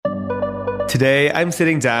Today, I'm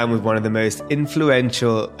sitting down with one of the most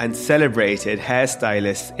influential and celebrated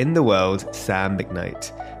hairstylists in the world, Sam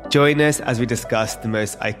McKnight. Join us as we discuss the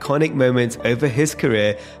most iconic moments over his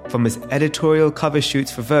career, from his editorial cover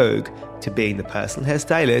shoots for Vogue to being the personal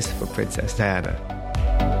hairstylist for Princess Diana.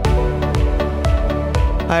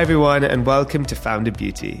 Hi everyone, and welcome to Founded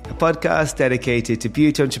Beauty, a podcast dedicated to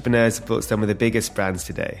beauty entrepreneurs who built some of the biggest brands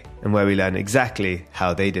today, and where we learn exactly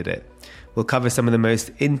how they did it. We'll cover some of the most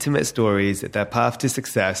intimate stories of their path to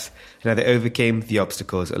success and how they overcame the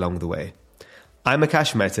obstacles along the way. I'm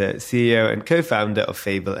Akash Mehta, CEO and co-founder of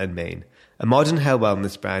Fable & Mane, a modern hair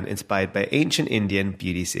wellness brand inspired by ancient Indian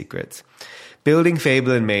beauty secrets. Building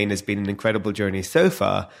Fable & Mane has been an incredible journey so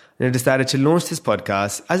far, and I decided to launch this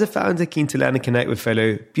podcast as a founder keen to learn and connect with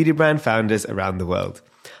fellow beauty brand founders around the world.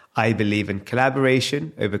 I believe in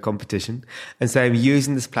collaboration over competition, and so I'm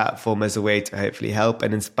using this platform as a way to hopefully help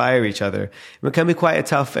and inspire each other. It can be quite a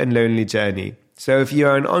tough and lonely journey. So if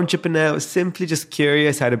you're an entrepreneur or simply just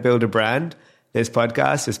curious how to build a brand, this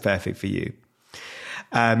podcast is perfect for you.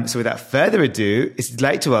 So without further ado, I'd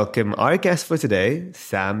like to welcome our guest for today,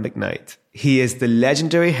 Sam McKnight. He is the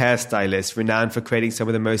legendary hairstylist renowned for creating some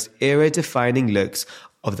of the most era-defining looks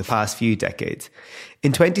of the past few decades.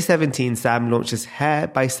 In 2017, Sam launched his Hair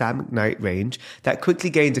by Sam McKnight range that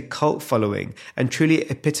quickly gained a cult following and truly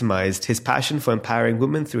epitomized his passion for empowering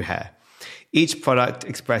women through hair. Each product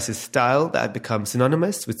expresses style that had become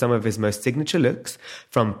synonymous with some of his most signature looks,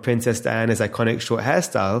 from Princess Diana's iconic short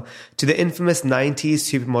hairstyle to the infamous 90s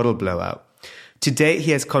supermodel blowout. To date, he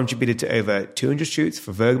has contributed to over 200 shoots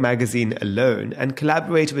for Vogue magazine alone and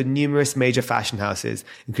collaborated with numerous major fashion houses,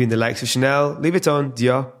 including the likes of Chanel, Louis Vuitton,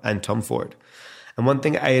 Dior, and Tom Ford. And one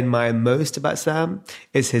thing I admire most about Sam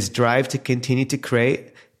is his drive to continue to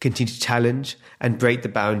create, continue to challenge, and break the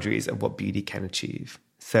boundaries of what beauty can achieve.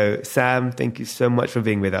 So, Sam, thank you so much for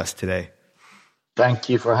being with us today. Thank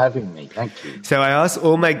you for having me. Thank you. So I ask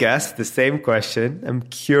all my guests the same question. I'm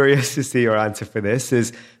curious to see your answer for this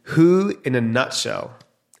is, who in a nutshell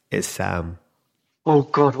is Sam? Oh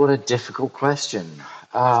God, what a difficult question.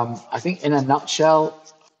 I think in a nutshell,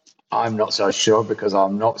 I'm not so sure, because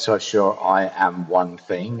I'm not so sure I am one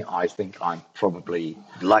thing. I think I'm probably,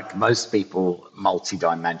 like most people,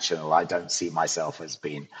 multidimensional. I don't see myself as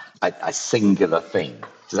being a singular thing.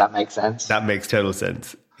 Does that make sense? That makes total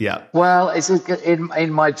sense. Yeah. Well,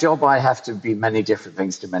 in my job, I have to be many different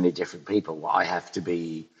things to many different people. I have to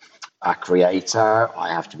be a creator.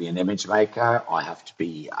 I have to be an image maker. I have to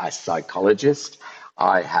be a psychologist.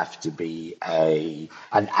 I have to be an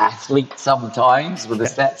athlete sometimes with the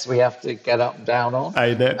sets we have to get up and down on.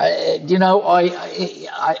 I know.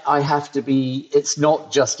 I have to be. It's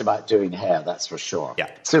not just about doing hair, that's for sure. Yeah.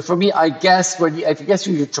 So for me, I guess if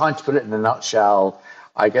you're trying to put it in a nutshell,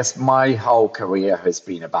 I guess my whole career has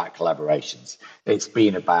been about collaborations. It's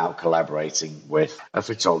been about collaborating with a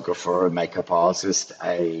photographer, a makeup artist,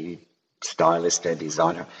 a stylist, a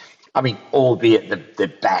designer. I mean, albeit the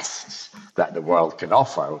best that the world can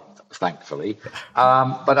offer, thankfully.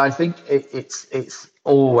 But I think it's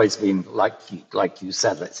always been, like you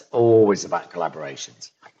said, it's always about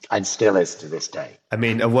collaborations, and still is to this day. I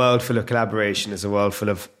mean, a world full of collaboration is a world full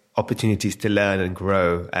of opportunities to learn and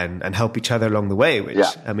grow and help each other along the way, which,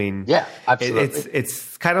 I mean, absolutely.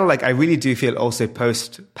 It's kind of like, I really do feel also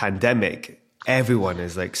post-pandemic, everyone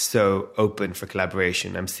is like so open for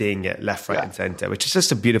collaboration. I'm seeing it left, right, and center, which is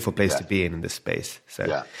just a beautiful place to be in this space.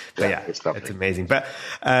 So, it's amazing. But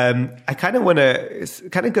I kind of want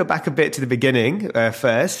to go back a bit to the beginning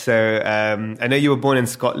first. So I know you were born in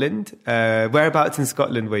Scotland. Whereabouts in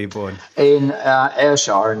Scotland were you born? In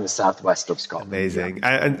Ayrshire, in the southwest of Scotland. Amazing.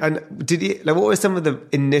 Yeah. And did you? Like, what were some of the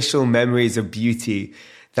initial memories of beauty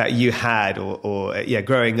that you had, or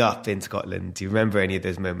growing up in Scotland? Do you remember any of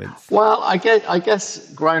those moments? Well, I guess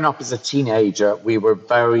growing up as a teenager, we were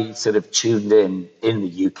very sort of tuned in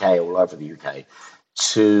the UK, all over the UK,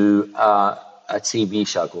 to a TV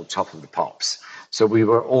show called Top of the Pops. So we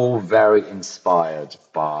were all very inspired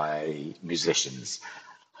by musicians.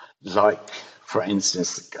 Like, for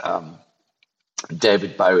instance,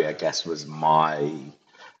 David Bowie, I guess, was my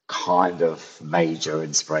kind of major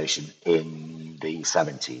inspiration in the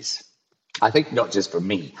 70s. I think not just for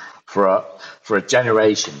me, for a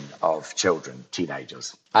generation of children,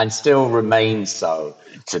 teenagers, and still remains so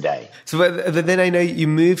today. So but then I know you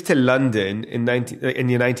moved to London in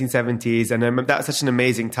your 1970s, and I remember that was such an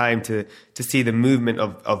amazing time to see the movement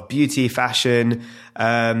of beauty, fashion.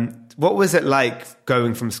 What was it like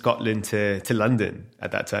going from Scotland to London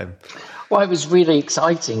at that time? Well, it was really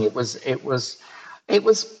exciting. It was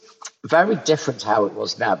very different to how it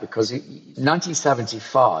was now, because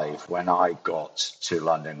 1975, when I got to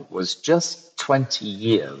London, was just 20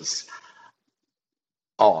 years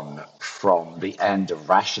on from the end of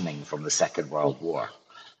rationing from the Second World War.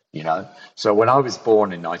 So when I was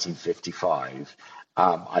born in 1955,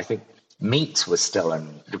 I think meat was still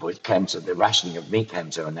the rationing of meat came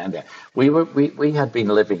to an end there. We had been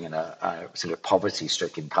living in a sort of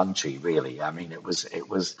poverty-stricken country, really. I mean, it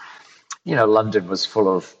was London was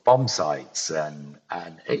full of bomb sites, and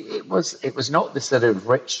it was not the sort of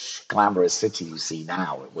rich, glamorous city you see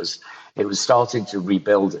now. It was starting to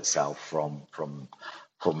rebuild itself from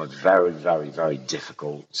a very, very, very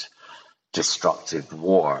difficult, destructive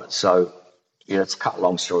war. So, to cut a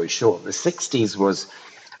long story short, the 60s was,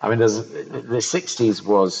 the 60s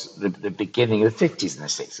was the beginning, the 50s and the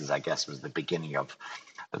 60s, I guess, was the beginning of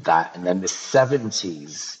that. And then the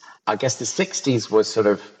 70s, I guess the 60s was sort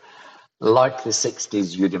of like the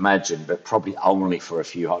 60s you'd imagine, but probably only for a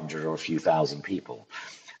few hundred or a few thousand people.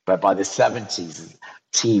 But by the 70s,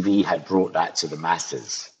 TV had brought that to the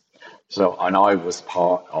masses. So, and I was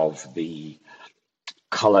part of the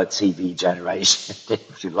color TV generation,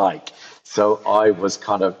 if you like. So I was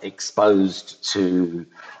kind of exposed to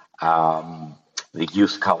the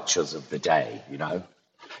youth cultures of the day,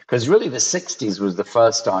 because really the 60s was the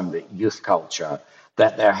first time that youth culture,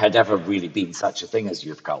 that there had ever really been such a thing as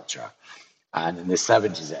youth culture. And in the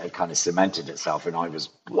 70s, it had kind of cemented itself. And I was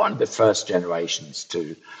one of the first generations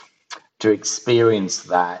to experience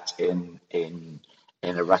that in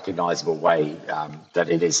a recognizable way that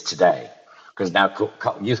it is today. Because now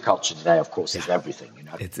youth culture today, of course, is everything.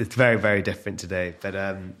 It's very, very different today. But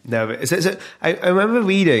no. So I remember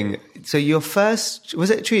reading. So was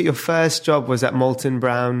it true? Your first job was at Molton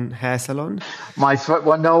Brown Hair Salon?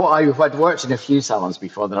 No, I had worked in a few salons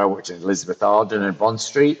before. Then I worked in Elizabeth Arden and Bond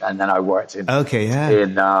Street, and then I worked in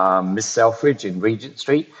Miss Selfridge in Regent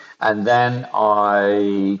Street. And then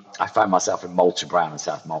I found myself in Molton Brown in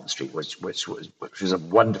South Molton Street, which was a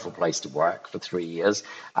wonderful place to work for 3 years,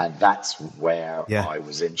 and that's where I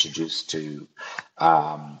was introduced to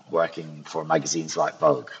working for magazines like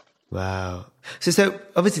Vogue. Wow! So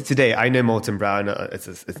obviously today I know Molton Brown.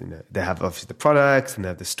 They have obviously the products and they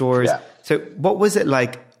have the stores. Yeah. So what was it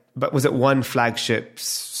like? But was it one flagship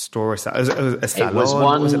store? Was it a salon? It was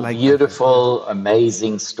one beautiful,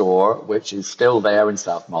 amazing store, which is still there in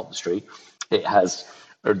South Molton Street. It has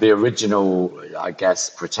the original, I guess,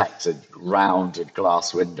 protected, rounded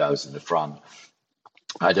glass windows in the front.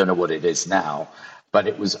 I don't know what it is now, but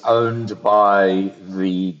it was owned by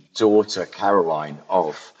the daughter, Caroline,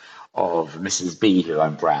 of Mrs. B, who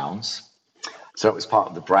owned Brown's. So it was part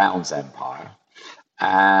of the Brown's empire.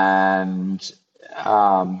 And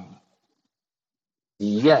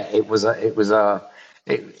it was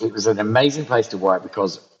an amazing place to work,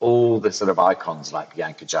 because all the sort of icons like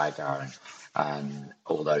Bianca Jagger and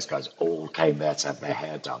all those guys all came there to have their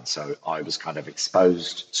hair done. So I was kind of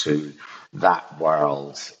exposed to that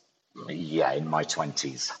world, in my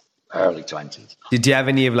 20s, early 20s. Did you have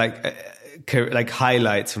any of like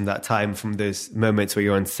highlights from that time, from those moments where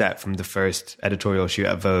you're on set, from the first editorial shoot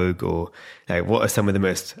at Vogue, or what are some of the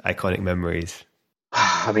most iconic memories?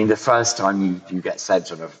 I mean, the first time you get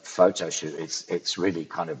sent on a photo shoot, it's really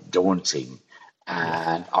kind of daunting,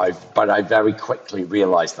 and I very quickly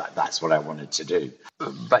realized that that's what I wanted to do.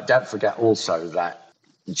 But don't forget also that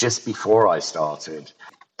just before I started,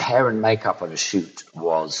 hair and makeup on a shoot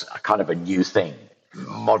was a kind of a new thing.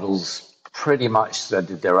 Models pretty much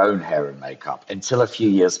did their own hair and makeup until a few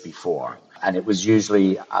years before. And it was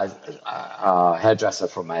usually a hairdresser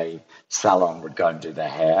from a salon would go and do their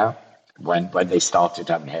hair when they started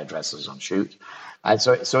having hairdressers on shoot. And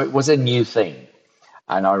so it was a new thing.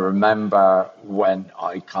 And I remember when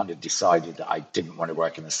I kind of decided that I didn't want to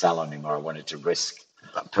work in the salon anymore, I wanted to risk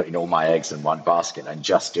putting all my eggs in one basket and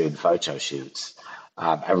just doing photo shoots.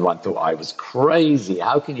 Everyone thought I was crazy.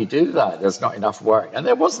 How can you do that? There's not enough work. And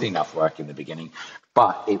there wasn't enough work in the beginning,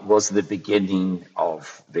 but it was the beginning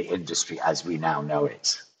of the industry as we now know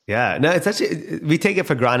it. Yeah, no, it's actually, we take it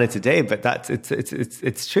for granted today, but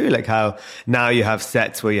it's true. Like how now you have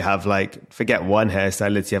sets where you have forget one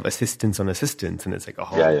hairstylist, you have assistants on assistants, and it's like a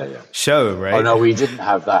whole show, right? Oh no, we didn't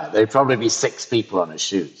have that. There'd probably be 6 people on a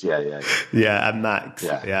shoot. Yeah, at max.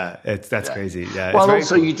 Yeah, that's crazy. Yeah. Well,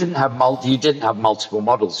 also cool. You didn't have multiple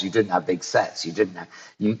models. You didn't have big sets. You didn't have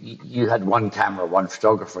you had one camera, one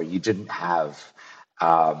photographer. You didn't have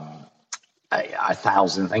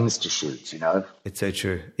 1,000 things to shoot, you know. It's so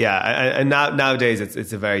true. Yeah. And nowadays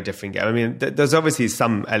it's a very different game. I mean, there's obviously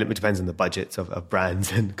some element, depends on the budgets of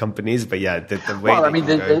brands and companies, but yeah, the way. Well, I mean,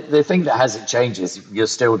 the thing that hasn't changed is you're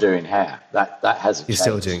still doing hair. That hasn't You're changed.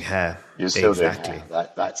 Still doing hair. You're still exactly. doing hair.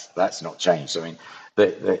 That's not changed. I mean,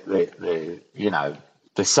 the you know,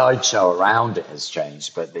 the sideshow around it has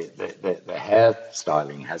changed, but the hair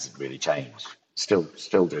styling hasn't really changed. Still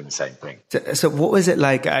doing the same thing. So what was it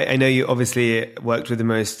like? I know you obviously worked with the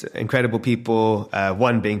most incredible people,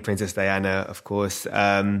 one being Princess Diana, of course.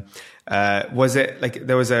 Was it like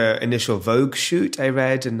there was an initial Vogue shoot I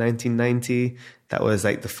read in 1990? That was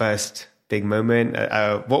like the first big moment.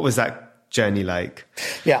 What was that journey like?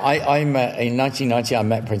 Yeah, in 1990, I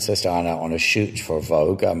met Princess Diana on a shoot for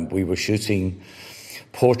Vogue. We were shooting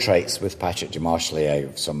portraits with Patrick Demarchelier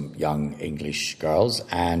of some young English girls,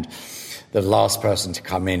 and the last person to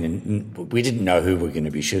come in, and we didn't know who we were going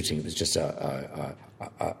to be shooting. It was just a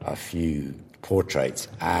few portraits,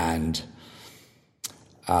 and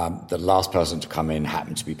the last person to come in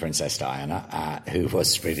happened to be Princess Diana, who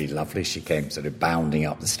was really lovely. She came sort of bounding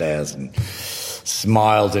up the stairs and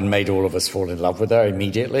smiled and made all of us fall in love with her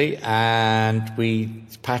immediately. And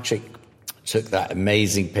Patrick took that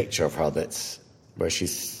amazing picture of her where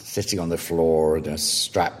she's sitting on the floor in a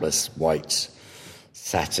strapless white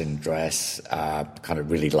satin dress, kind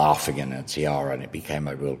of really laughing in a tiara, and it became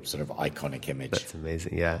a real sort of iconic image. That's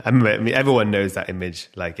amazing. Yeah, I mean, everyone knows that image.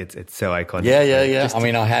 Like it's so iconic. Yeah. I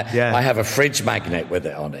mean, I have a fridge magnet with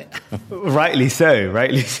it on it. Rightly so.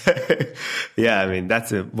 Yeah, I mean,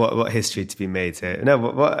 that's what history to be made. So no,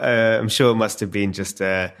 what I'm sure it must have been just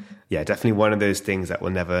definitely one of those things that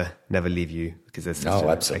will never leave you, because it's such an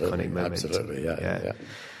iconic moment. Absolutely, yeah.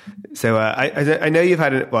 So I know you've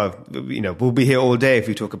had we'll be here all day if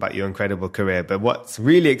we talk about your incredible career, but what's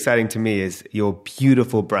really exciting to me is your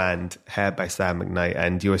beautiful brand, Hair by Sam McKnight,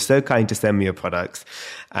 and you were so kind to send me your products.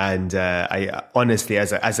 And I honestly,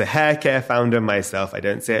 as a hair care founder myself, I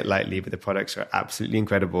don't say it lightly, but the products are absolutely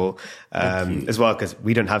incredible as well, because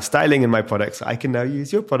we don't have styling in my products. So I can now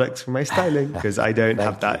use your products for my styling because I don't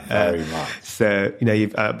have that. Very much. So,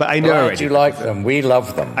 but I know already. You like them. We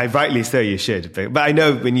love them. Rightly so, you should. But I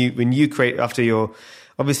know when you create, after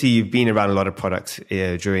obviously you've been around a lot of products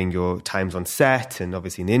during your times on set and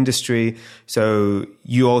obviously in the industry. So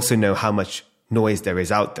you also know how much noise there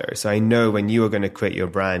is out there. So I know when you were going to create your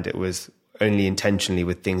brand, it was only intentionally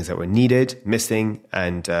with things that were needed, missing,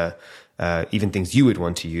 and even things you would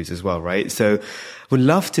want to use as well, right? So would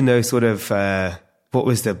love to know sort of what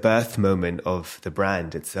was the birth moment of the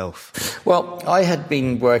brand itself? Well, I had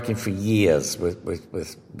been working for years with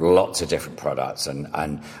lots of different products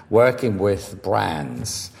and working with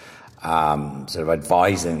brands, sort of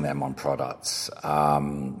advising them on products,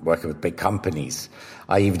 working with big companies.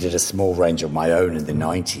 I even did a small range of my own in the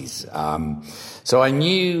 90s. So I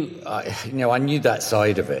knew that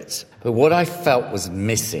side of it. But what I felt was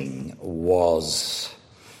missing was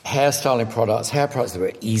hairstyling products, hair products that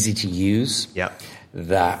were easy to use. Yeah.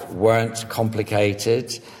 That weren't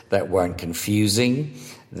complicated, that weren't confusing,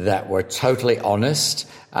 that were totally honest,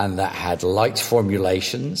 and that had light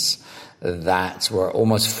formulations, that were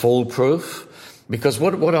almost foolproof. Because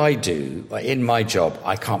what I do in my job,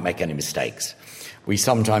 I can't make any mistakes. We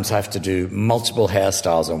sometimes have to do multiple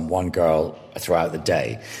hairstyles on one girl throughout the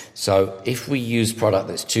day. So if we use product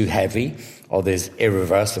that's too heavy or there's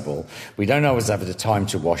irreversible, we don't always have the time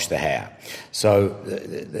to wash the hair. So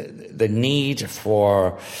the need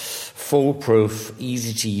for foolproof,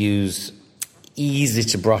 easy to use, easy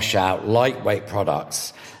to brush out, lightweight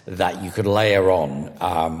products that you could layer on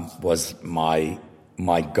was my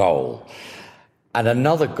goal. And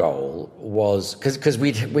another goal was because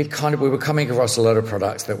we were coming across a lot of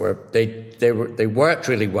products that they worked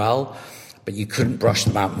really well, but you couldn't brush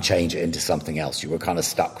them out and change it into something else. You were kind of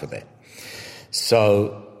stuck with it.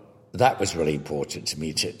 So that was really important to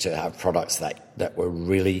me to have products that were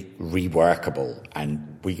really reworkable.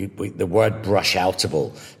 And the word brush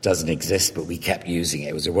outable doesn't exist, but we kept using it.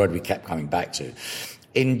 It was a word we kept coming back to.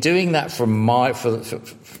 In doing that for my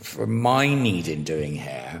need in doing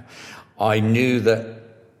hair, I knew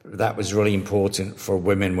that was really important for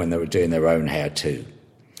women when they were doing their own hair too.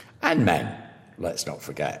 And men, let's not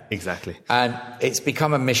forget. Exactly. And it's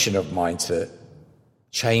become a mission of mine to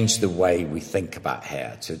change the way we think about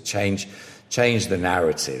hair, to change the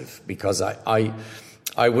narrative, because I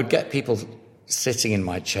would get people sitting in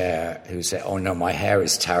my chair who say, oh no, my hair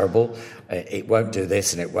is terrible, it won't do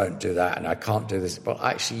this and it won't do that and I can't do this. But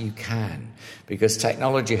actually you can, because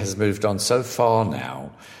technology has moved on so far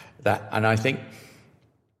now and I think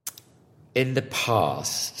in the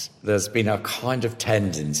past there's been a kind of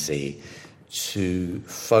tendency to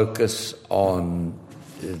focus on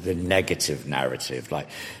the negative narrative, like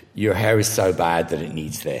your hair is so bad that it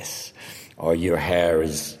needs this, or your hair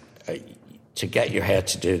is, to get your hair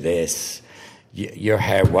to do this, your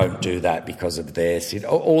hair won't do that because of this,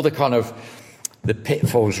 all the kind of the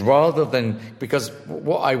pitfalls, rather than, because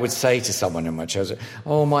what I would say to someone in my show is,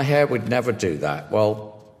 oh, my hair would never do that.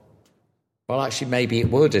 Well, actually, maybe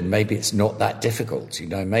it would, and maybe it's not that difficult.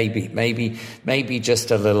 Maybe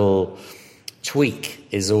just a little tweak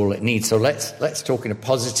is all it needs. So let's talk in a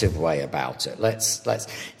positive way about it. Let's.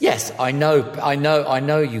 Yes, I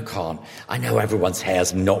know you can't. I know everyone's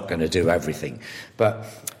hair's not going to do everything, but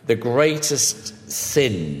the greatest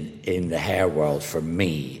sin in the hair world for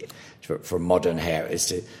me, for modern hair, is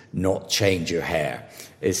to not change your hair,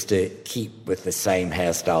 is to keep with the same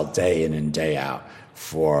hairstyle day in and day out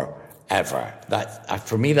forever. That,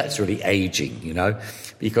 for me, that's really aging,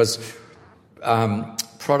 because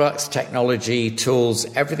products, technology, tools,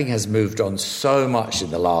 everything has moved on so much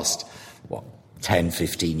in the last, 10,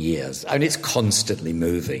 15 years. And it's constantly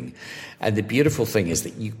moving. And the beautiful thing is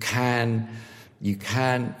that you can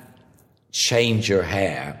change your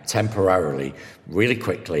hair temporarily, really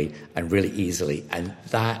quickly and really easily. And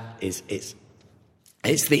that is,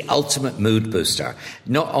 it's the ultimate mood booster.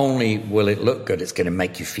 Not only will it look good, it's going to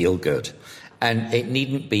make you feel good. And it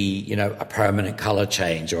needn't be, a permanent color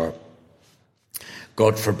change, or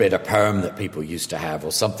God forbid a perm that people used to have,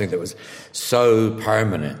 or something that was so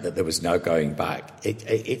permanent that there was no going back.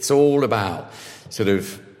 It's all about sort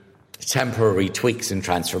of temporary tweaks and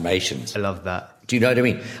transformations. I love that. Do you know what I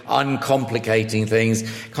mean? Uncomplicating things,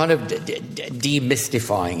 kind of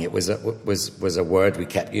demystifying it was a word we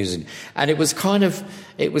kept using. And it was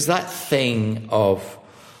that thing of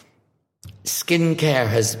skincare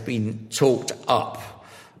has been talked up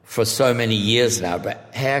for so many years now,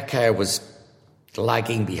 but hair care was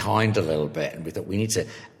lagging behind a little bit. And we thought we need to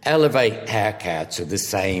elevate hair care to the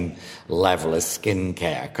same level as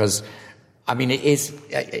skincare. Because, it is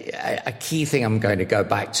a key thing I'm going to go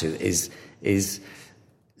back to is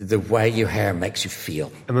the way your hair makes you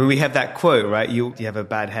feel. We have that quote, right? You have a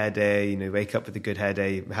bad hair day, you wake up with a good hair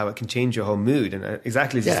day, how it can change your whole mood. And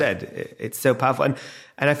exactly as you said, it's so powerful. And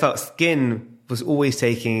I felt skin was always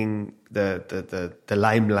taking the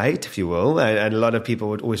limelight, if you will. And a lot of people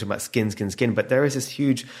would always talk about skin. But there is this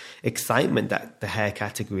huge excitement that the hair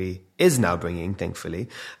category is now bringing, thankfully.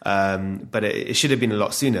 But it should have been a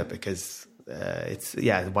lot sooner, because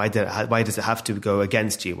why does it have to go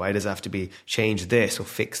against you? Why does it have to be change this or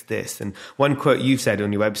fix this? And one quote you've said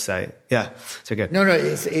on your website, so good. No,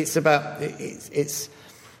 it's about it's.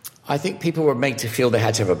 I think people were made to feel they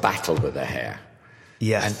had to have a battle with their hair.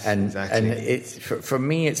 Yes, and exactly. And it's for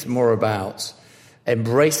me, it's more about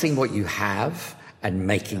embracing what you have and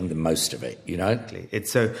making the most of it, Exactly.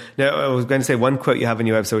 It's so. No, I was going to say one quote you have on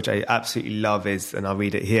your website, which I absolutely love, is, and I'll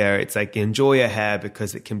read it here. It's like, enjoy your hair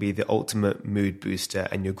because it can be the ultimate mood booster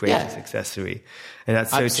and your greatest accessory. And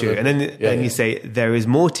that's so true. And then you say, there is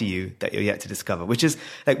more to you that you're yet to discover, which is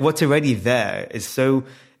like what's already there is so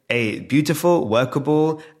beautiful,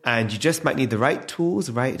 workable, and you just might need the right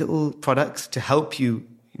tools, right little products to help you,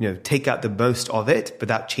 take out the most of it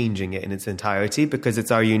without changing it in its entirety, because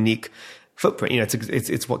it's our unique footprint.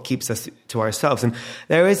 It's what keeps us to ourselves. And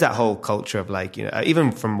there is that whole culture of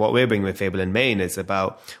even from what we're bringing with Fable and Mane, is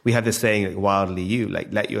about, we have this saying, like, wildly you,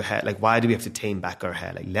 like, let your hair, like, why do we have to tame back our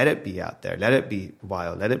hair? Like, let it be out there, let it be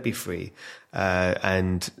wild, let it be free.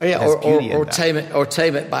 And or tame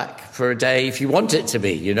it back for a day if you want it to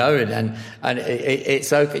be, and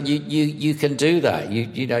it's okay. You can do that. You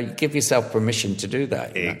give yourself permission to do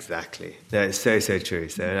that. Exactly. No, it's so true.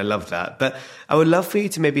 So, and I love that. But I would love for you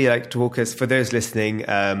to maybe talk us, for those listening,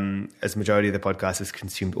 as majority of the podcast is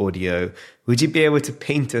consumed audio, would you be able to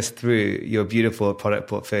paint us through your beautiful product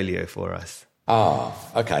portfolio for us?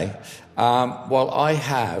 Okay. Well, I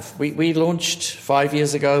have. We launched 5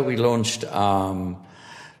 years ago. We launched 4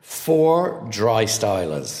 dry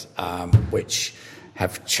stylers, which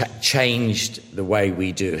have changed the way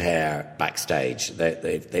we do hair backstage.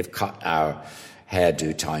 They've cut our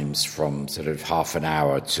hairdo times from sort of half an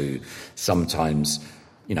hour to sometimes,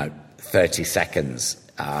 30 seconds.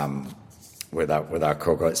 With our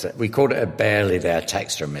Coco. We called it a barely there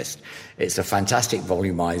texture mist. It's a fantastic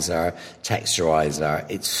volumizer, texturizer.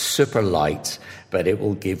 It's super light, but it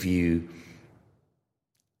will give you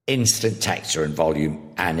instant texture and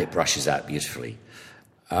volume, and it brushes out beautifully.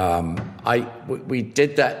 We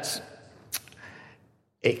did that.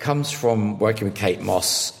 It comes from working with Kate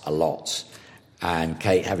Moss a lot, and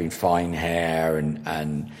Kate having fine hair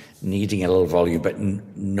and needing a little volume, but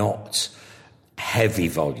not heavy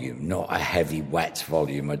volume, not a heavy wet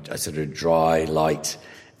volume, a sort of dry, light,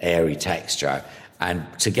 airy texture. And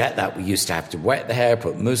to get that, we used to have to wet the hair,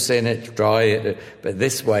 put mousse in it, dry it. But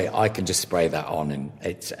this way, I can just spray that on, and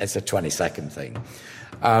it's a 20-second thing.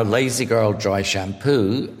 Our Lazy Girl dry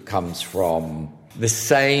shampoo comes from the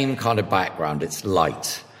same kind of background. It's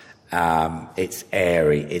light, it's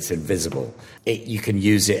airy, it's invisible. You can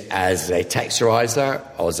use it as a texturizer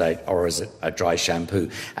or as a dry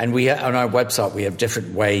shampoo. And on our website, we have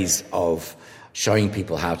different ways of showing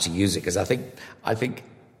people how to use it, because I think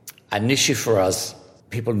an issue for us,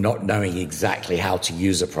 people not knowing exactly how to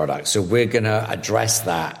use a product. So we're going to address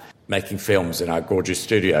that, making films in our gorgeous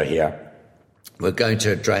studio here. We're going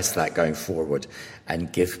to address that going forward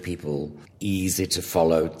and give people easy to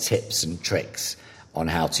follow tips and tricks on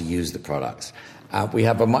how to use the products. We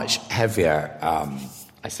have a much heavier,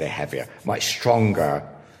 much stronger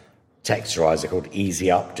texturizer called Easy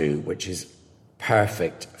Updo, which is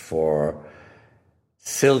perfect for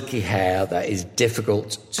silky hair that is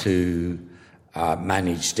difficult to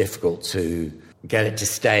manage, difficult to get it to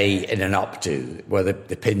stay in an updo, where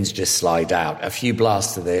the pins just slide out. A few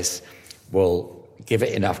blasts of this will give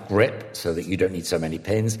it enough grip so that you don't need so many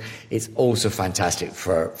pins. It's also fantastic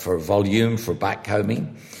for volume, for back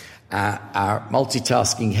combing. Our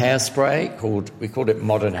multitasking hairspray, we called it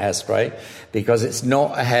Modern Hairspray, because it's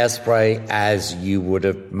not a hairspray as you would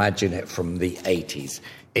imagine it from the 80s.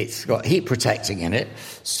 It's got heat protection in it,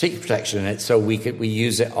 so we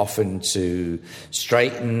use it often to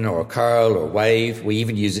straighten or curl or wave. We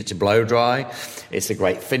even use it to blow dry. It's a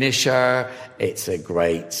great finisher. It's a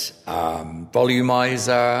great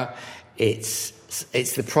volumizer. It's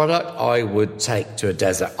the product I would take to a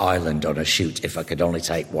desert island on a shoot if I could only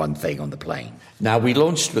take one thing on the plane. Now, we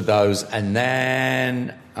launched with those, and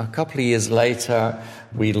then a couple of years later,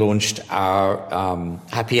 we launched our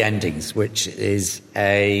Happy Endings, which is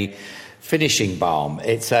a finishing balm.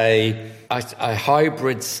 It's a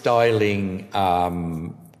hybrid styling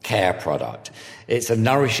care product. It's a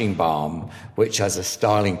nourishing balm which has a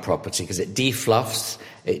styling property because it defluffs,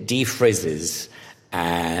 it defrizzes,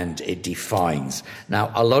 and it defines.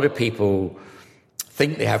 Now, a lot of people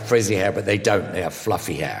think they have frizzy hair, but they don't. They have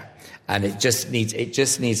fluffy hair. And it just needs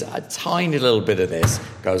a tiny little bit of this,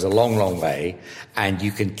 goes a long, long way, and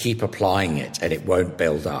you can keep applying it and it won't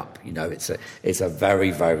build up. You know, it's a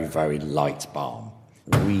very, very, very light balm.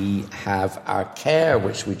 We have our Care,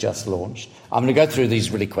 which we just launched. I'm going to go through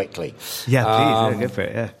these really quickly. Yeah, please, go for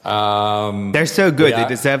it. Yeah. They're so good. They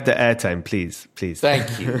deserve the airtime. Please.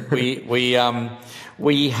 Thank you.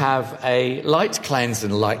 We have a light cleanse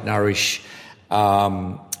and light nourish.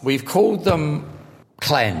 We've called them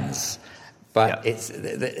cleanse, but it's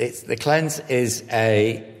the cleanse is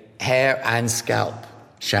a hair and scalp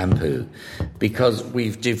shampoo, because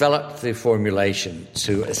we've developed the formulation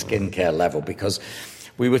to a skincare level, because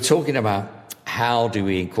we were talking about how do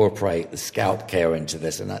we incorporate the scalp care into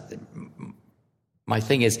this, and my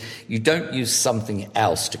thing is, you don't use something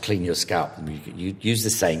else to clean your scalp. You use the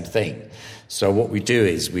same thing. So what we do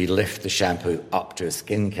is we lift the shampoo up to a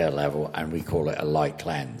skincare level, and we call it a light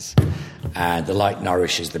cleanse. And the light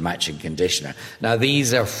nourish is the matching conditioner. Now,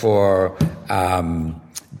 these are for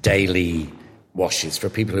daily washes, for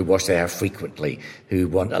people who wash their hair frequently, who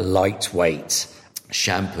want a lightweight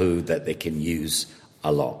shampoo that they can use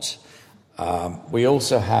a lot. We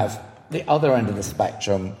also have the other end of the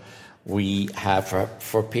spectrum. We have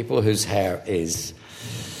for people whose hair is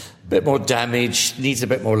a bit more damaged, needs a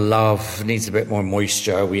bit more love, needs a bit more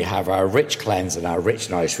moisture. We have our Rich Cleanse and our Rich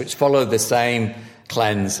Nourish, which follow the same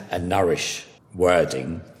cleanse and nourish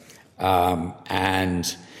wording.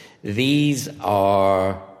 And these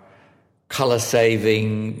are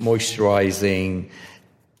color-saving, moisturizing,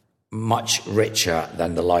 much richer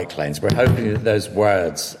than the light cleanse. We're hoping that those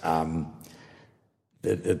words,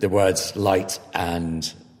 the words light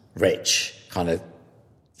and rich, kind of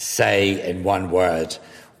say in one word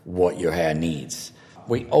what your hair needs.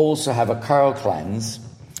 We also have a curl cleanse,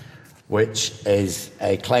 which is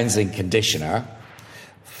a cleansing conditioner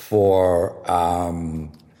for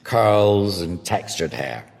curls and textured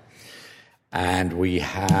hair. And we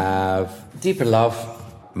have Deeper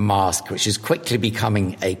Love mask, which is quickly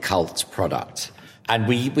becoming a cult product. And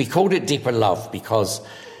we called it Deeper Love because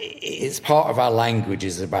it's part of our language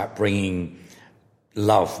is about bringing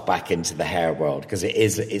love back into the hair world, because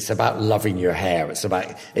it's about loving your hair.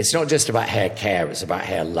 It's not just about hair care, it's about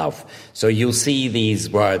hair love. So you'll see these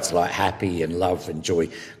words like happy and love and joy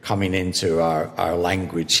coming into our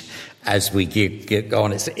language as we get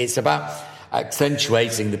going. It's about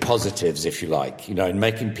accentuating the positives, if you like, and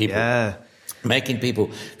making people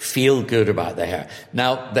feel good about their hair.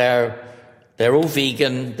 Now, they're They're all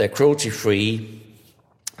vegan, they're cruelty-free,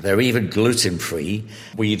 they're even gluten-free.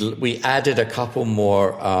 We added a couple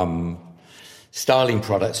more styling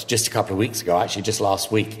products just a couple of weeks ago, actually just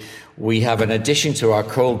last week. We have an addition to our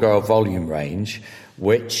Curl Girl volume range,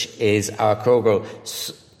 which is our Curl Girl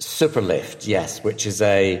Super Lift, yes, which is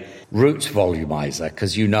a root volumizer,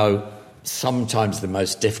 because sometimes the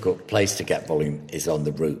most difficult place to get volume is on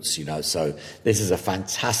the roots, so this is a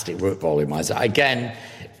fantastic root volumizer. Again,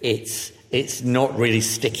 it's not really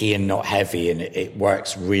sticky and not heavy, and it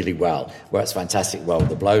works really well. Works fantastic well with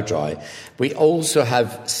the blow dry. We also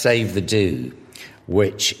have Save the Dew,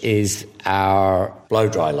 which is our blow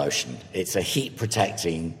dry lotion. It's a heat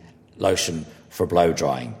protecting lotion for blow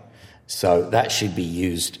drying. So that should be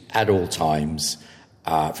used at all times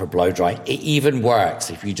for blow drying. It even works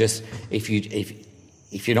if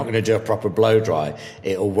you're not going to do a proper blow dry.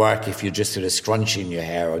 It'll work if you're just sort of scrunching your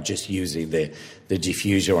hair or just using the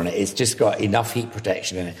diffuser on it. It's just got enough heat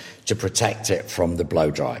protection in it to protect it from the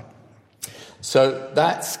blow dry. So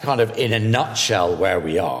that's kind of in a nutshell where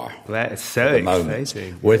we are. That's so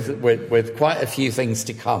exciting. With quite a few things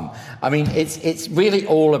to come. I mean, it's really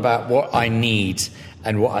all about what I need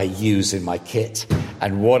and what I use in my kit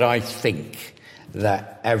and what I think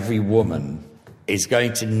that every woman is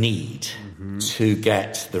going to need to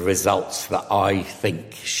get the results that I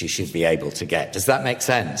think she should be able to get. Does that make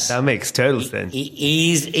sense? That makes total sense.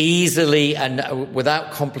 Easily and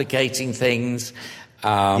without complicating things.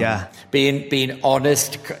 Being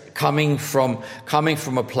honest, coming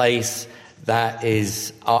from a place that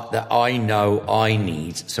is that I know I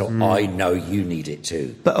need, so I know you need it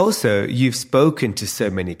too. But also, you've spoken to so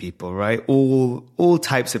many people, right? All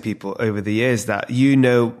types of people over the years that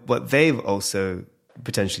what they've also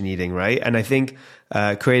potentially needing, right? And I think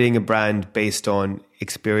creating a brand based on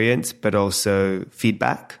experience, but also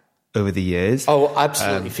feedback over the years. Oh,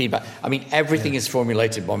 absolutely, feedback. I mean, everything is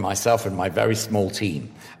formulated by myself and my very small team.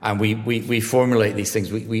 And we formulate these things.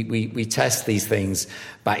 We test these things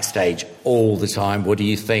backstage all the time. What do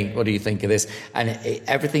you think? What do you think of this? And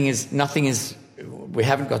nothing is, we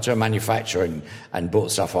haven't got to a manufacturer and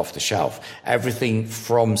bought stuff off the shelf. Everything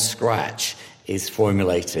from scratch is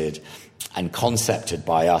formulated and concepted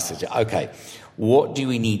by us. Okay, what do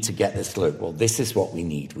we need to get this look? Well, this is what we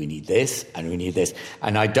need. We need this and we need this.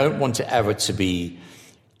 And I don't want it ever to be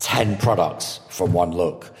 10 products from one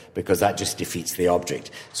look, because that just defeats the object.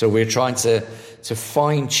 So we're trying to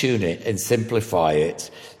fine-tune it and simplify it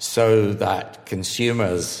so that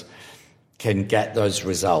consumers can get those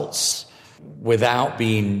results without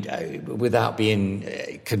being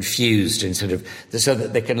confused, and sort of so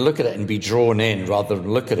that they can look at it and be drawn in rather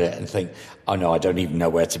than look at it and think, oh no, I don't even know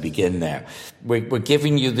where to begin there. We're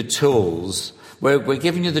giving you the tools. We're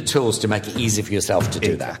giving you the tools to make it easy for yourself to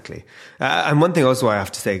do that. Exactly. And one thing also I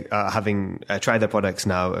have to say, having tried their products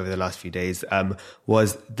now over the last few days,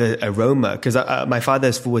 was the aroma. Because my father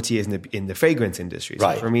has 40 years in the fragrance industry.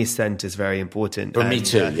 So for me, scent is very important. For me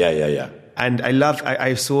too, yeah. And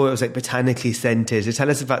I saw it was like botanically scented. So tell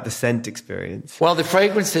us about the scent experience. Well, the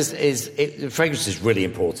fragrance is really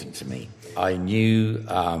important to me. I knew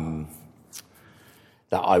that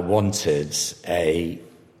I wanted a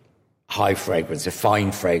high fragrance, a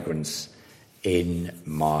fine fragrance in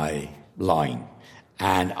my line.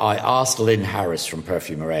 And I asked Lynn Harris from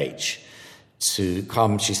Perfumer H to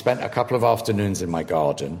come. She spent a couple of afternoons in my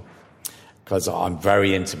garden, because I'm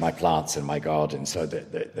very into my plants in my garden, so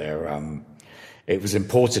that it was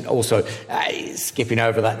important. Also, skipping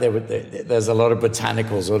over that, there's a lot of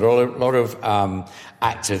botanicals, a lot of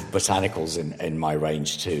active botanicals in my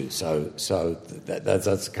range too. So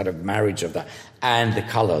that's kind of marriage of that, and the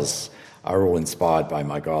colours are all inspired by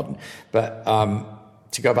my garden. But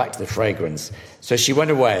to go back to the fragrance, so she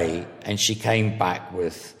went away and she came back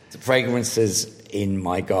with fragrances in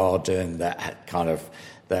my garden that had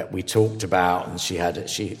that we talked about, and she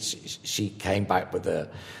came back with a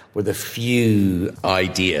few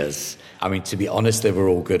ideas. I mean, to be honest, they were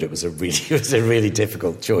all good. It was a really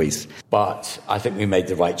difficult choice, but I think we made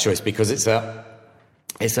the right choice, because it's a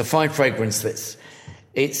fine fragrance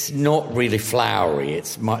it's not really flowery.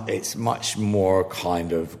 It's much more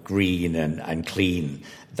kind of green and clean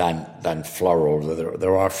than floral.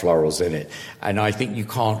 There are florals in it, and I think you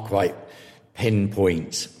can't quite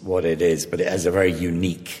pinpoint what it is, but it has a very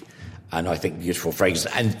unique and I think beautiful fragrance.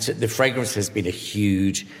 And the fragrance has been a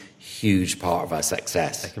huge huge part of our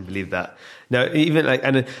success. I can believe that. No, even like,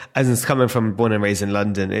 and as it's coming from born and raised in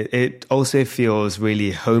London, it also feels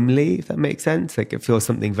really homely, if that makes sense. Like it feels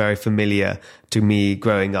something very familiar to me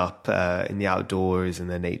growing up in the outdoors and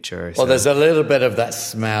the nature. Well, there's a little bit of that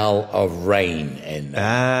smell of rain in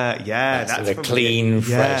there. That's the clean,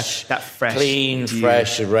 fresh,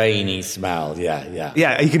 fresh, rainy smell.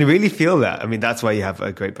 Yeah, you can really feel that. I mean, that's why you have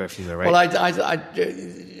a great perfumer, right? Well,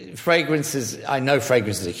 fragrances. I know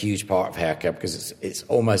fragrance is a huge part of hair care because it's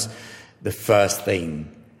almost the first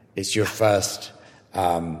thing. It's your first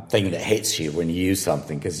thing that hits you when you use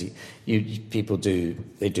something, because people do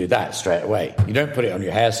that straight away. You don't put it on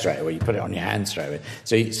your hair straight away. You put it on your hand straight away.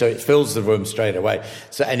 So it fills the room straight away.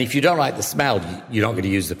 So, and if you don't like the smell, you're not going to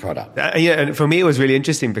use the product. And for me, it was really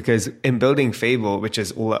interesting because in building Fable, which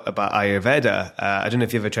is all about Ayurveda, I don't know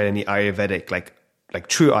if you ever tried any Ayurvedic, like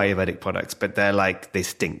true Ayurvedic products, but they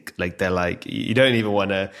stink. Like they're like, you don't even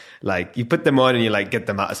want to, like, you put them on and you like get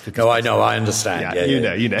them out as quick as possible. No, I know, I understand. Yeah, you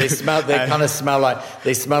know. They kind of smell like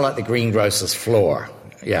the greengrocer's floor.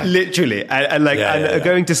 Yeah. Literally. And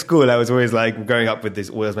going to school, I was always like, growing up with these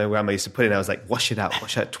oils my grandma used to put in, I was like, wash it out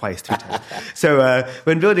twice, 3 times. So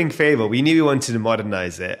when building Fable, we knew we wanted to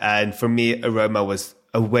modernize it. And for me, aroma was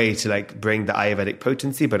a way to like bring the Ayurvedic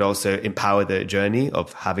potency, but also empower the journey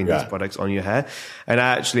of having these products on your hair. And I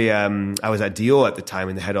actually, I was at Dior at the time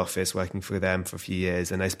in the head office working for them for a few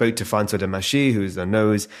years. And I spoke to François Demachy, who's the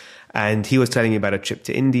nose, and he was telling me about a trip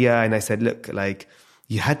to India. And I said, look, like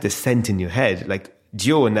you had this scent in your head, like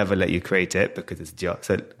Dior will never let you create it because it's Dior.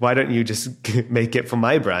 So why don't you just make it for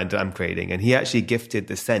my brand that I'm creating? And he actually gifted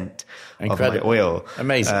the scent of my oil.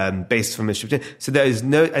 Amazing. Based from his. So there is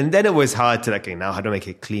no, and then it was hard to like, okay, now how do I make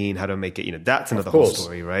it clean? How do I make it, that's another whole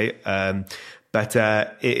story, right? But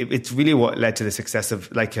it's really what led to the success of,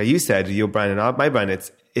 like you said, your brand and my brand.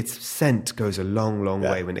 Its scent goes a long, long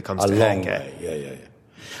way when it comes to hair care. Yeah.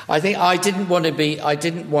 I think I didn't want to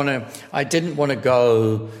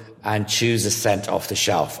go and choose a scent off the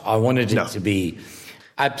shelf. I wanted it to be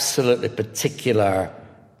absolutely particular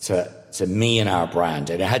to me and our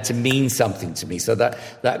brand, and it had to mean something to me. So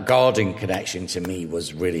that garden connection to me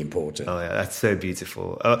was really important. Oh yeah, that's so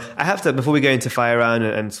beautiful. I have to, before we go into fire round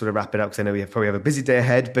and sort of wrap it up, because I know we probably have a busy day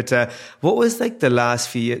ahead, but what was like the last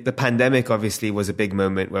few years? The pandemic obviously was a big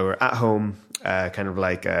moment where we're at home, kind of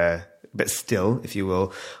like but still, if you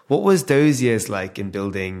will. What was those years like in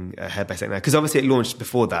building Hair by Second? Because obviously it launched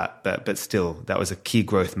before that, but still, that was a key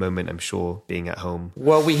growth moment, I'm sure, being at home.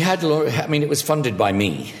 Well, it was funded by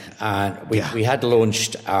me. And we had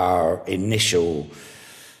launched our initial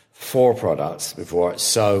 4 products before.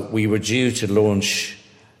 So we were due to launch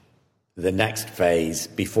the next phase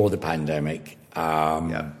before the pandemic.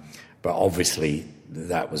 But obviously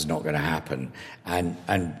that was not going to happen.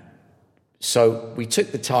 And so we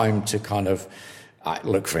took the time to kind of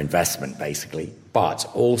look for investment, basically. But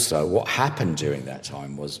also what happened during that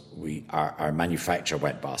time was our manufacturer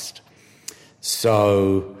went bust.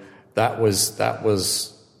 So that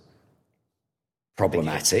was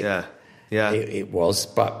problematic. Yeah. It was,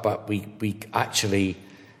 but we actually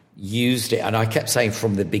used it. And I kept saying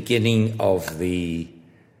from the beginning of the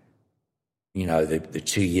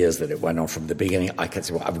 2 years that it went on, from the beginning, I kept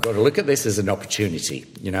saying, well, I've got to look at this as an opportunity.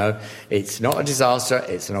 It's not a disaster,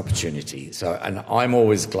 it's an opportunity. So, and I'm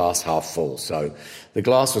always glass half full. So the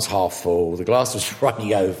glass was half full, the glass was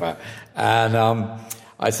running over. And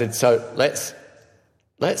I said, so let's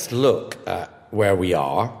look at where we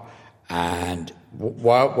are. And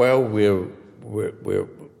while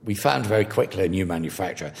we found very quickly a new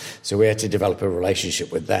manufacturer, so we had to develop a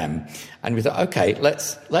relationship with them. And we thought, okay,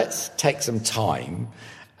 let's take some time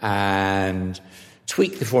and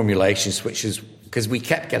tweak the formulation switches, because we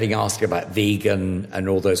kept getting asked about vegan and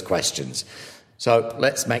all those questions. So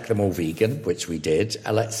let's make them all vegan, which we did,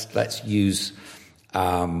 and let's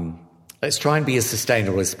try and be as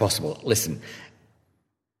sustainable as possible. Listen,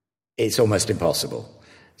 it's almost impossible.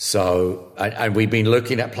 So, and we've been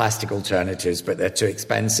looking at plastic alternatives, but they're too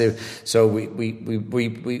expensive. So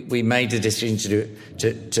we made a decision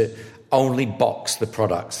to only box the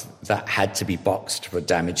products that had to be boxed for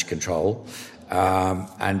damage control. And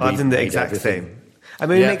rather than the exact same. I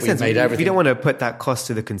mean, it makes sense. We don't want to put that cost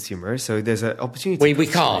to the consumer, so there's an opportunity. We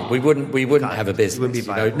can't. We wouldn't have a business.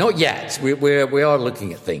 Not yet. We are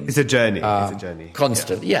looking at things. It's a journey. It's a journey.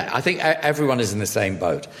 Constantly. Yeah. I think everyone is in the same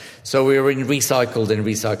boat. So we were in recycled and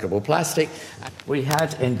recyclable plastic. We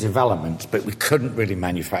had in development, but we couldn't really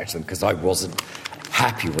manufacture them because I wasn't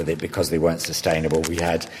happy with it because they weren't sustainable. We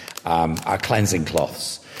had our cleansing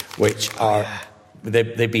cloths, which are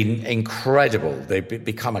they've been incredible. They've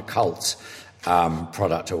become a cult.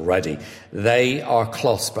 product already. They are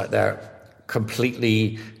cloths, but they're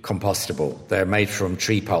completely compostable. They're made from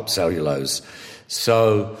tree pulp cellulose.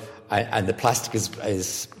 So, and the plastic is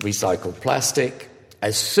recycled plastic.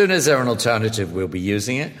 As soon as they're an alternative, we'll be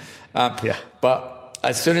using it. But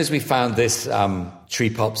as soon as we found this tree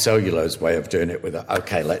pulp cellulose way of doing it,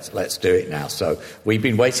 okay, let's do it now. So we've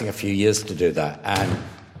been waiting a few years to do that,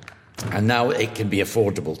 and now it can be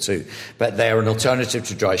affordable too. But they are an alternative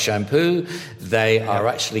to dry shampoo. They are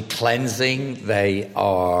actually cleansing. They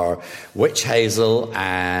are witch hazel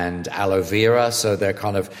and aloe vera. So they're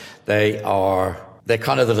kind of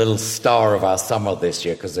the little star of our summer this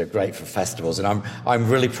year because they're great for festivals. And I'm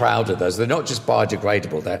really proud of those. They're not just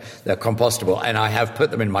biodegradable, they're compostable. And I have put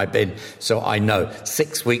them in my bin, so I know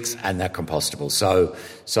 6 weeks and they're compostable.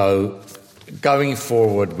 So going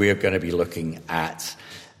forward, we're going to be looking at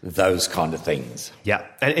those kind of things. Yeah,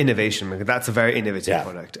 and innovation, because that's a very innovative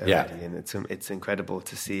product already, and it's incredible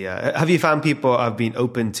to see. Have you found people have been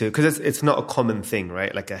open to, because it's not a common thing,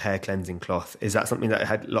 right? Like a hair cleansing cloth. Is that something that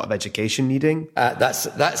had a lot of education needing?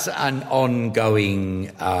 That's an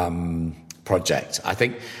ongoing project. I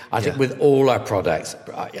think with all our products,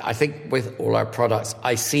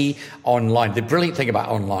 I see online. The brilliant thing about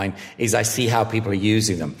online is I see how people are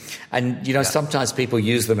using them, and sometimes people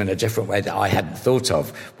use them in a different way that I hadn't thought of,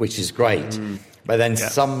 which is great. But then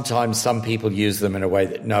sometimes some people use them in a way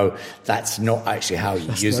that, no, that's not actually how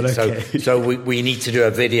you use it. Okay. So we need to do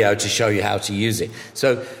a video to show you how to use it.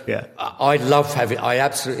 So I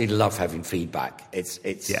absolutely love having feedback. And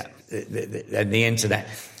the internet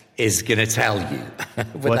is going to tell you.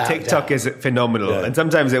 Well, TikTok is phenomenal. And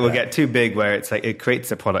sometimes it will get too big where it's like it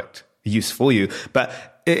creates a product use for you.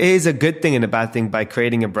 But it is a good thing and a bad thing by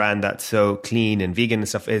creating a brand that's so clean and vegan and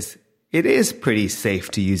stuff it is pretty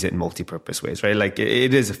safe to use it in multi-purpose ways, right? Like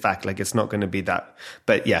it is a fact, like it's not going to be that.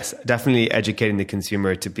 But yes, definitely educating the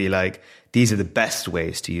consumer to be like, these are the best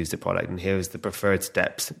ways to use the product and here's the preferred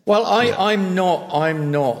steps. Well, I'm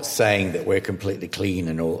not saying that we're completely clean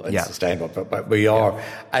and sustainable, but we are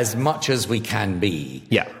as much as we can be.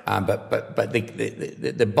 Yeah. But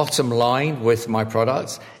the bottom line with my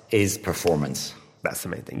products is performance. That's the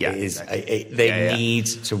main thing. Yeah. They need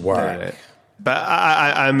to work. No. But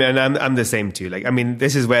I'm the same too. Like, I mean,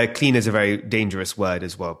 this is where clean is a very dangerous word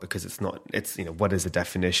as well, because it's what is the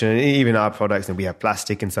definition? And even our products, and we have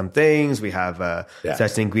plastic in some things, we have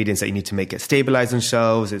certain ingredients that you need to make it stabilize on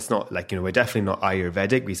shelves. It's not like, we're definitely not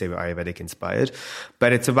Ayurvedic. We say we're Ayurvedic inspired,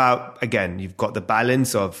 but it's about, again, you've got the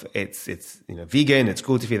balance of it's vegan, it's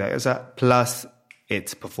cruelty free, like that, plus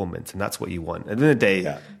it's performance, and that's what you want. At the end of the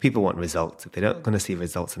day, people want results. If they're not going to see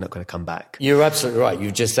results, they're not going to come back. You're absolutely right.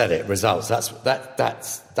 You just said it. Results. That's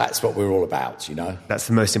what we're all about. That's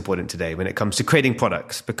the most important today when it comes to creating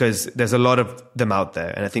products, because there's a lot of them out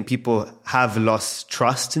there, and I think people have lost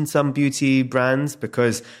trust in some beauty brands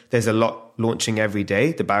because there's a lot launching every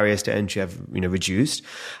day. The barriers to entry have reduced,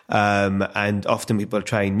 and often people are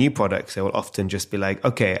trying new products. They will often just be like,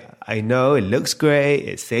 okay, I know it looks great,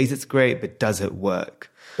 it says it's great, but does it work?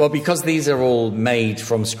 Well, because these are all made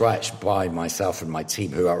from scratch by myself and my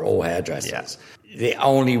team, who are all hairdressers. The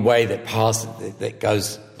only way that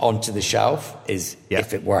goes onto the shelf is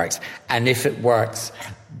if it works, and if it works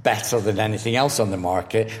better than anything else on the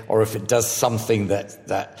market, or if it does something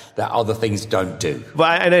that other things don't do. Well,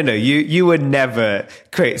 I don't know. You would never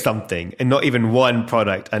create something, and not even one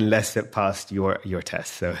product, unless it passed your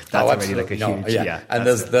test. So that's already like a huge... And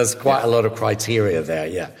there's quite a lot of criteria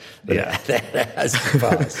there,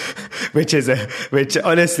 which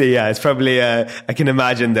honestly, it's probably, I can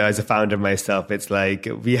imagine though, as a founder myself, it's like,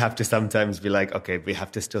 we have to sometimes be like, okay, we have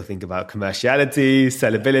to still think about commerciality,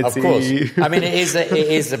 sellability. Of course. I mean, it is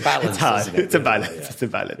a balance. It's hard. Isn't it? It's a balance. It's a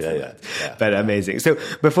balance. Yeah. But amazing. So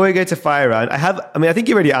before we go to Fire Round, I think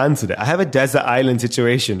you already answered it. I have a desert island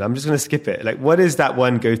situation. I'm just going to skip it. Like, what is that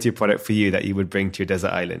one go-to product for you that you would bring to your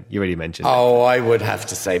desert island? You already mentioned it. I would have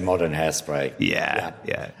to say Modern Hairspray. Yeah.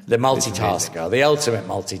 The multitasker, the ultimate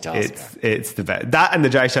multitasker. It's the best. That and the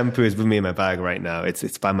dry shampoo is with me in my bag right now.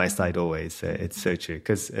 It's by my side always. So it's so true.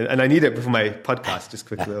 And I need it for my podcast, just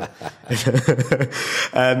quickly.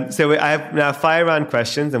 So I have now Fire Round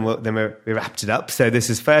questions, and then we wrapped it up. So this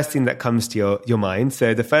is first thing that comes to your mind.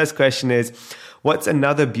 So the first question is, what's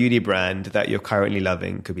another beauty brand that you're currently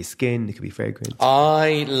loving? It could be skin, it could be fragrance.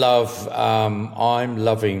 I'm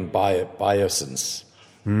loving Biossance.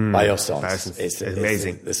 Biossance. It's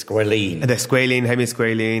amazing. The squalene. The squalene,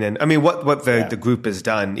 hemisqualene. And I mean, what the group has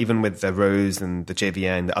done, even with the Rose and the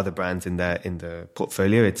JVN and the other brands in the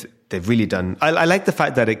portfolio, they've really done. I like the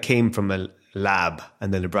fact that it came from a lab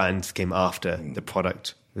and then the brands came after the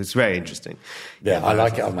product It's very interesting. Yeah, I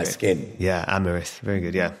like it on my skin. Yeah, amorous. Very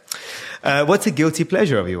good, yeah. What's a guilty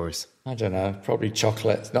pleasure of yours? I don't know. Probably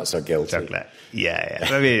chocolate. Not so guilty. Chocolate. Yeah.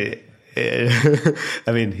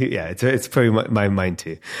 It's probably mine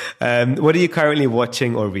too. What are you currently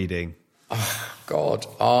watching or reading? Oh, God.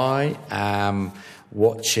 I am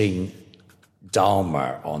watching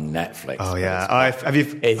Dahmer on Netflix. Oh, yeah.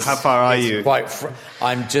 How far are you?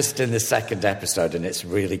 I'm just in the second episode, and it's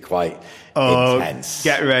really quite intense.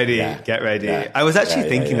 Get ready. Yeah. I was actually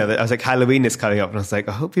thinking of it. I was like, Halloween is coming up, and I was like,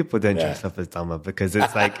 I hope people don't dress up as Dahmer, because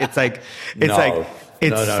it's such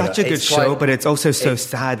a good show, but it's also so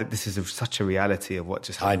sad that this is such a reality of what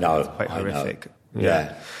just happened. I know. It's quite horrific.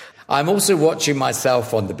 Yeah. I'm also watching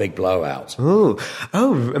myself on The Big Blowout. Oh,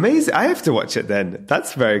 amazing. I have to watch it then.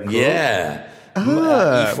 That's very cool. Yeah.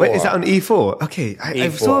 Wait, is that on E4? Okay, I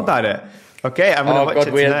saw about it. Okay, I'm going to watch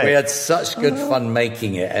it tonight. We had such good fun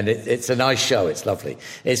making it, and it's a nice show. It's lovely.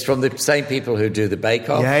 It's from the same people who do the Bake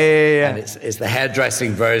Off. Yeah. And it's the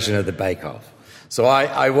hairdressing version of the Bake Off. So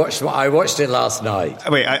I watched it last night.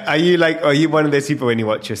 Wait, are you one of those people when you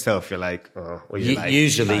watch yourself, you're like, oh, what you like?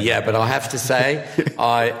 Usually, yeah, but I have to say,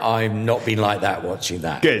 I'm not been like that watching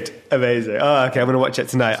that. Good, amazing. Oh, okay, I'm going to watch it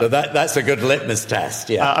tonight. So that's a good litmus test,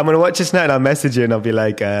 yeah. I'm going to watch it tonight, and I'll message you, and I'll be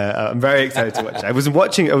like, I'm very excited to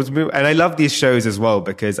watch it. And I love these shows as well,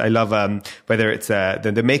 because I love whether it's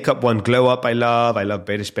the makeup one, Glow Up. I love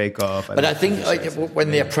British Bake Off. But I think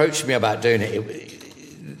when they approached me about doing it,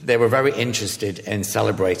 they were very interested in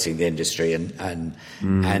celebrating the industry and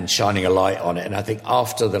shining a light on it. And I think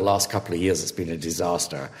after the last couple of years, it's been a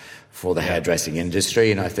disaster for the hairdressing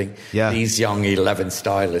industry. And I think these young 11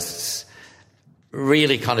 stylists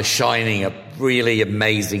really kind of shining a really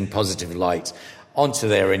amazing positive light onto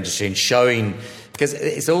their industry and showing, because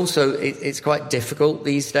it's quite difficult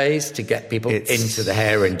these days to get people into the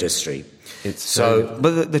hair industry.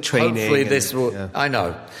 But the training. Hopefully this will. I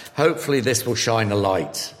know. Hopefully this will shine a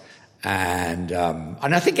light, and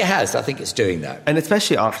I think it has. I think it's doing that. And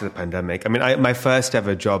especially after the pandemic. I mean, my first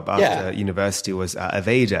ever job after university was at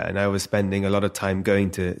Aveda, and I was spending a lot of time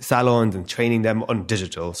going to salons and training them on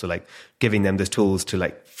digital. So like giving them the tools to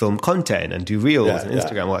like film content and do reels and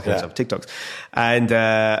Instagram, all that kind of stuff, TikToks. And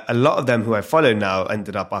a lot of them who I follow now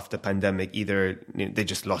ended up after the pandemic, either they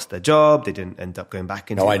just lost their job, they didn't end up going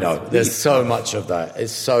back into it. I know. There's so much of that.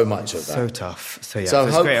 It's so much of that. So tough. So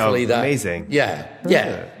hopefully that amazing. Yeah.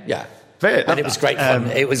 And it was great fun.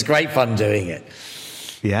 It was great fun doing it.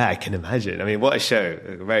 Yeah, I can imagine. I mean, what a show.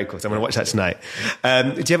 Very cool. So I'm going to watch that tonight.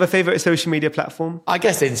 Do you have a favorite social media platform? I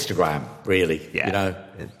guess Instagram, really. Yeah.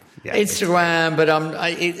 Instagram, but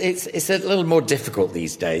it's a little more difficult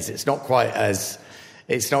these days. It's not quite as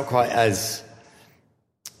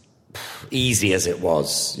easy as it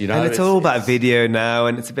was, And it's all about video now,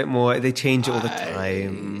 and it's a bit more. They change it all the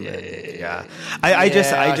time. I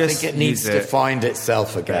just think it needs to find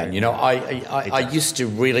itself again. I used to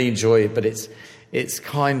really enjoy it, but it's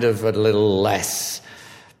kind of a little less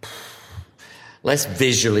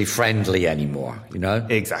visually friendly anymore,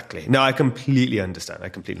 Exactly. No, I completely understand.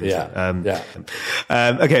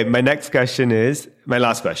 Okay, my last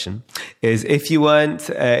question is, if you weren't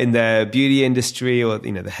in the beauty industry or,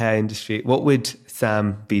 the hair industry, what would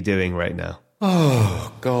Sam be doing right now?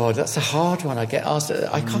 Oh, God, that's a hard one. I get asked.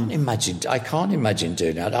 I can't imagine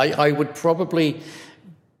doing that.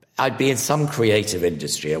 I'd be in some creative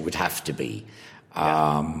industry. I would have to be.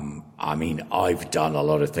 I mean, I've done a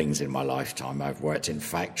lot of things in my lifetime. I've worked in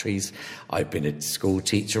factories. I've been a school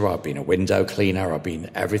teacher. I've been a window cleaner. I've been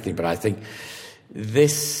everything. But I think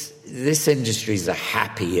this industry is a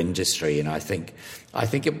happy industry, and I think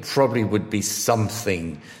it probably would be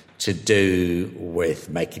something to do with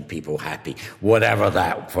making people happy, whatever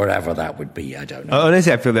that would be. I don't know.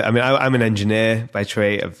 Honestly, I feel that. I mean, I'm an engineer by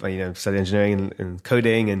trade. I've studied engineering and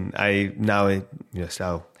coding, and I now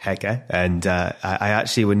sell hair care. And I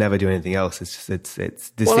actually would never do anything else. It's just it's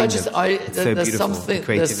this thing.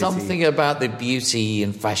 There's something about the beauty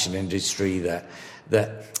and fashion industry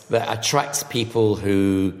that attracts people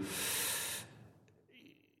who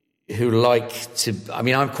like to. I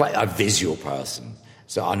mean, I'm quite a visual person.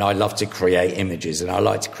 And I love to create images, and I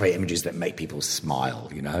like to create images that make people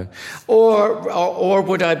smile, Or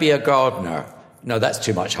would I be a gardener? No, that's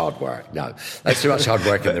too much hard work. No, that's too much hard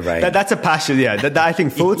work in the rain. That's a passion, yeah. I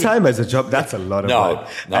think full-time as a job, that's a lot of work.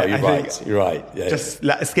 No, you're right. You're right. Yeah. Just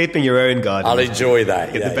escaping your own garden. I'll enjoy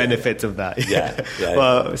that. Get the benefits of that. Yeah.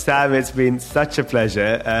 Well, Sam, it's been such a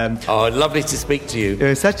pleasure. Lovely to speak to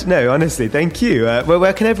you. Honestly, thank you.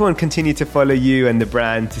 Where can everyone continue to follow you and the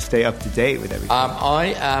brand to stay up to date with everything?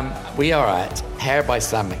 We are at Hair by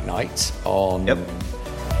Sam McKnight on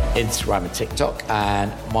Instagram and TikTok.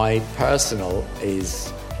 And my personal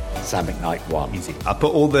is Sam McKnight 1. Easy. I'll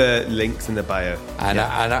put all the links in the bio. And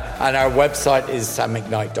our website is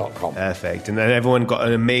sammcknight.com. Perfect. And then everyone got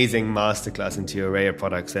an amazing masterclass into your array of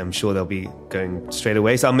products. I'm sure they'll be going straight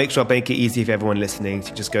away. So I'll make sure I make it easy for everyone listening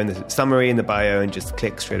to just go in the summary in the bio and just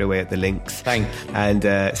click straight away at the links. Thank you.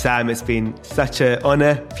 And Sam, it's been such an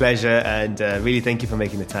honor, pleasure, and really thank you for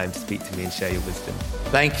making the time to speak to me and share your wisdom.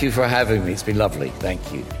 Thank you for having me. It's been lovely.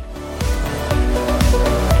 Thank you.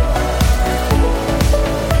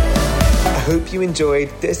 I hope you enjoyed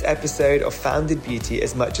this episode of Founded Beauty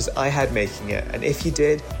as much as I had making it. And if you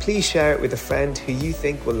did, please share it with a friend who you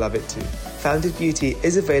think will love it too. Founded Beauty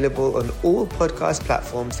is available on all podcast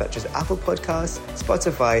platforms such as Apple Podcasts,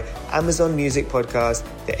 Spotify, Amazon Music Podcasts,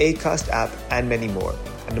 the Acast app, and many more.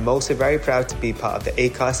 And I'm also very proud to be part of the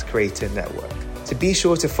Acast Creator Network. So be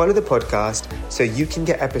sure to follow the podcast so you can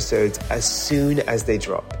get episodes as soon as they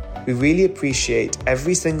drop. We really appreciate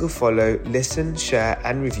every single follow, listen, share,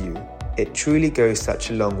 and review. It truly goes such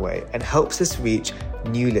a long way and helps us reach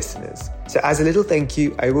new listeners. So as a little thank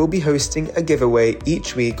you, I will be hosting a giveaway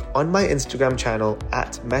each week on my Instagram channel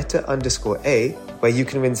at meta_A, where you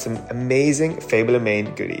can win some amazing Fable &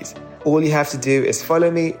 Mane goodies. All you have to do is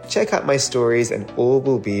follow me, check out my stories, and all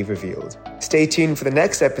will be revealed. Stay tuned for the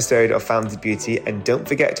next episode of Founded Beauty, and don't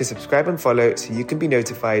forget to subscribe and follow so you can be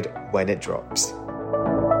notified when it drops.